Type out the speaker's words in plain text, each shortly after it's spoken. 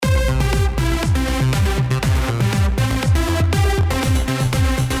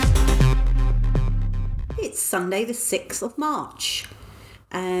Sunday the 6th of March,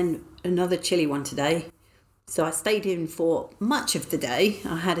 and another chilly one today. So I stayed in for much of the day.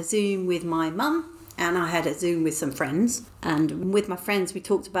 I had a Zoom with my mum and I had a Zoom with some friends. And with my friends, we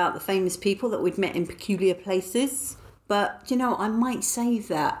talked about the famous people that we'd met in peculiar places. But, I might save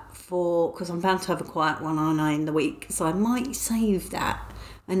that because I'm bound to have a quiet one, aren't I, in the week. So I might save that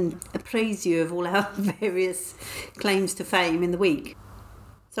and appraise you of all our various claims to fame in the week.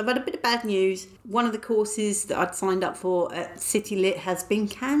 So I've had a bit of bad news. One of the courses that I'd signed up for at City Lit has been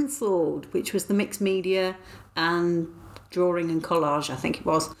cancelled, which was the mixed media and drawing and collage, I think it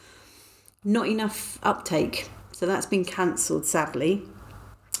was. Not enough uptake. So that's been cancelled, sadly.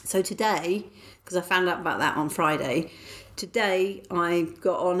 So today, because I found out about that on Friday, today I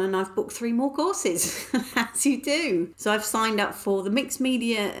got on and I've booked 3 more courses, as you do. So I've signed up for the mixed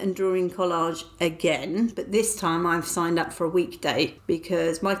media and drawing collage again, but this time I've signed up for a weekday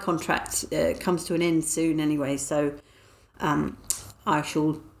because my contract comes to an end soon anyway. So I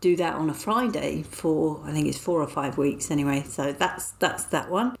shall do that on a Friday for, I think it's 4 or 5 weeks anyway. So that's that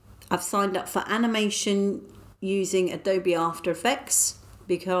one. I've signed up for animation using Adobe After Effects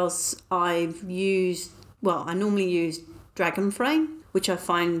because I normally use Dragon Frame, which I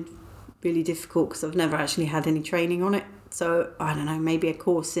find really difficult because I've never actually had any training on it. So I don't know, maybe a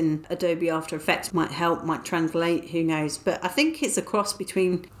course in Adobe After Effects might help, might translate, who knows. But I think it's a cross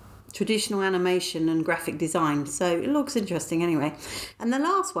between traditional animation and graphic design. So it looks interesting anyway. And the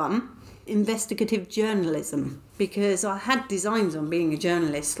last one, investigative journalism, because I had designs on being a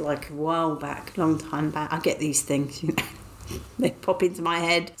journalist like a while back, long time back. I get these things, they pop into my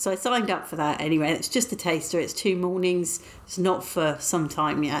head. So I signed up for that anyway. It's just a taster. It's 2 mornings. It's not for some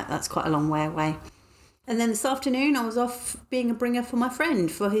time yet. That's quite a long way away. And then this afternoon I was off being a bringer for my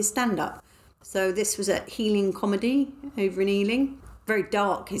friend for his stand-up. So this was at Healing Comedy over in Ealing. Very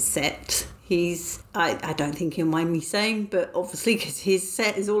dark, his set. I don't think he'll mind me saying, but obviously because his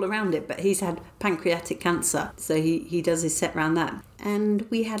set is all around it, but he's had pancreatic cancer. So he does his set around that. And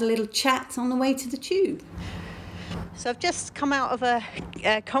we had a little chat on the way to the tube. So I've just come out of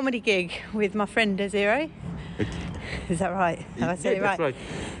a comedy gig with my friend Desiree. Is that right? Have I said it right? That's right.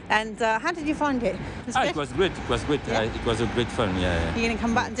 And how did you find it? It was great. It was great. Yeah? It was a great fun. Yeah. You're going to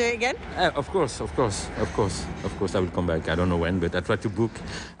come back and do it again? Of course. I will come back. I don't know when, but I try to book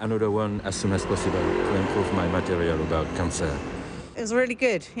another one as soon as possible to improve my material about cancer. It was really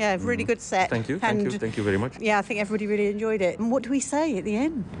good. Yeah, really good set. Thank you very much. Yeah, I think everybody really enjoyed it. And what do we say at the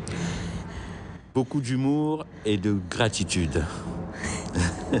end? Beaucoup d'humour et de gratitude.